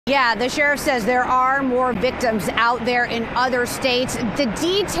Yeah, the sheriff says there are more victims out there in other states. The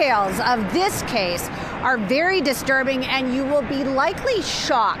details of this case are very disturbing, and you will be likely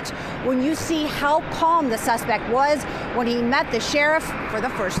shocked when you see how calm the suspect was when he met the sheriff for the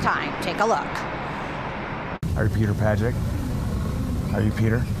first time. Take a look. Are you Peter Pejic? Are you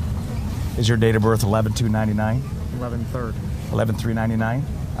Peter? Is your date of birth 11/2/99? 11/3. 11/3/99?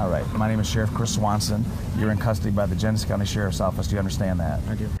 All right. My name is Sheriff Chris Swanson. You're in custody by the Genesee County Sheriff's Office. Do you understand that?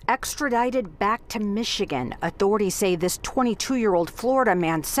 I do. Extradited back to Michigan, authorities say this 22-year-old Florida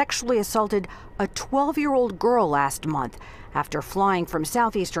man sexually assaulted a 12-year-old girl last month after flying from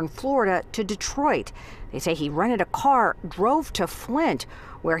southeastern Florida to Detroit. They say he rented a car, drove to Flint,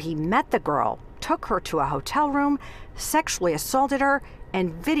 where he met the girl, took her to a hotel room, sexually assaulted her,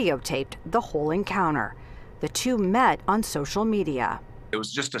 and videotaped the whole encounter. The two met on social media. It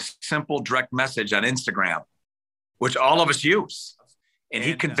was just a simple direct message on Instagram, which all of us use. And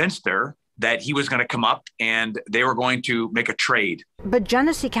he convinced her that he was going to come up and they were going to make a trade. But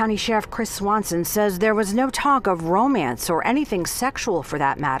Genesee County Sheriff Chris Swanson says there was no talk of romance or anything sexual for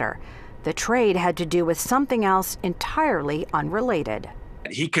that matter. The trade had to do with something else entirely unrelated.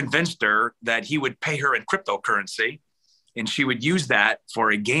 He convinced her that he would pay her in cryptocurrency and she would use that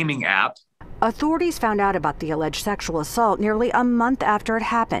for a gaming app. Authorities found out about the alleged sexual assault nearly a month after it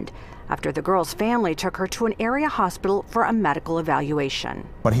happened, after the girl's family took her to an area hospital for a medical evaluation.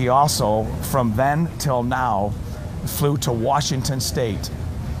 But he also, from then till now, flew to Washington State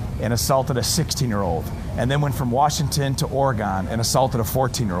and assaulted a 16-year-old, and then went from Washington to Oregon and assaulted a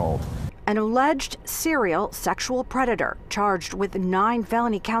 14-year-old. An alleged serial sexual predator charged with 9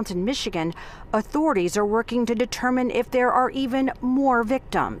 felony counts in Michigan. Authorities are working to determine if there are even more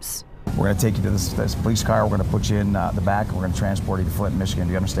victims. We're going to take you to this police car. We're going to put you in the back, and we're going to transport you to Flint, Michigan.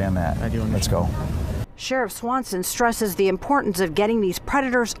 Do you understand that? I do understand. Let's go. Sheriff Swanson stresses the importance of getting these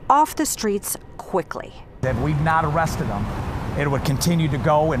predators off the streets quickly. If we've not arrested them, it would continue to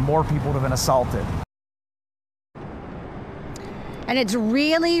go and more people would have been assaulted. And it's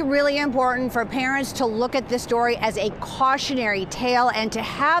really, really important for parents to look at this story as a cautionary tale and to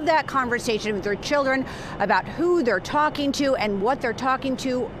have that conversation with their children about who they're talking to and what they're talking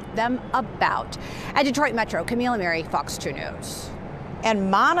to them about. At Detroit Metro, Camille Amiri, Fox 2 News.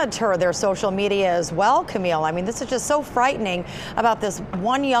 And monitor their social media as well, Camille. I mean, this is just so frightening about this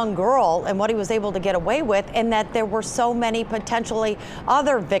one young girl and what he was able to get away with, and that there were so many potentially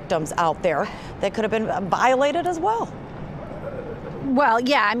other victims out there that could have been violated as well. Well,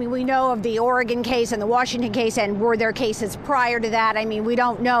 yeah, I mean, we know of the Oregon case and the Washington case, and were there cases prior to that? I mean, we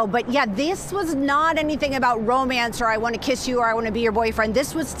don't know. But yeah, this was not anything about romance or I want to kiss you or I want to be your boyfriend.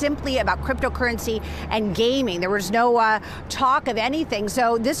 This was simply about cryptocurrency and gaming. There was no talk of anything.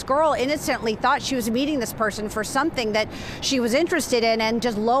 So this girl innocently thought she was meeting this person for something that she was interested in. And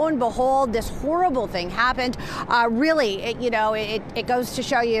just lo and behold, this horrible thing happened. Really, it goes to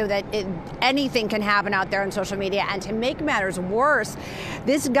show you that anything can happen out there on social media. And to make matters worse,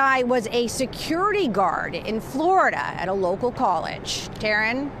 this guy was a security guard in Florida at a local college.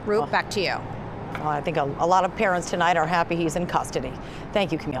 Taryn, Root, back to you. Well, I think a lot of parents tonight are happy he's in custody.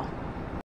 Thank you, Camille.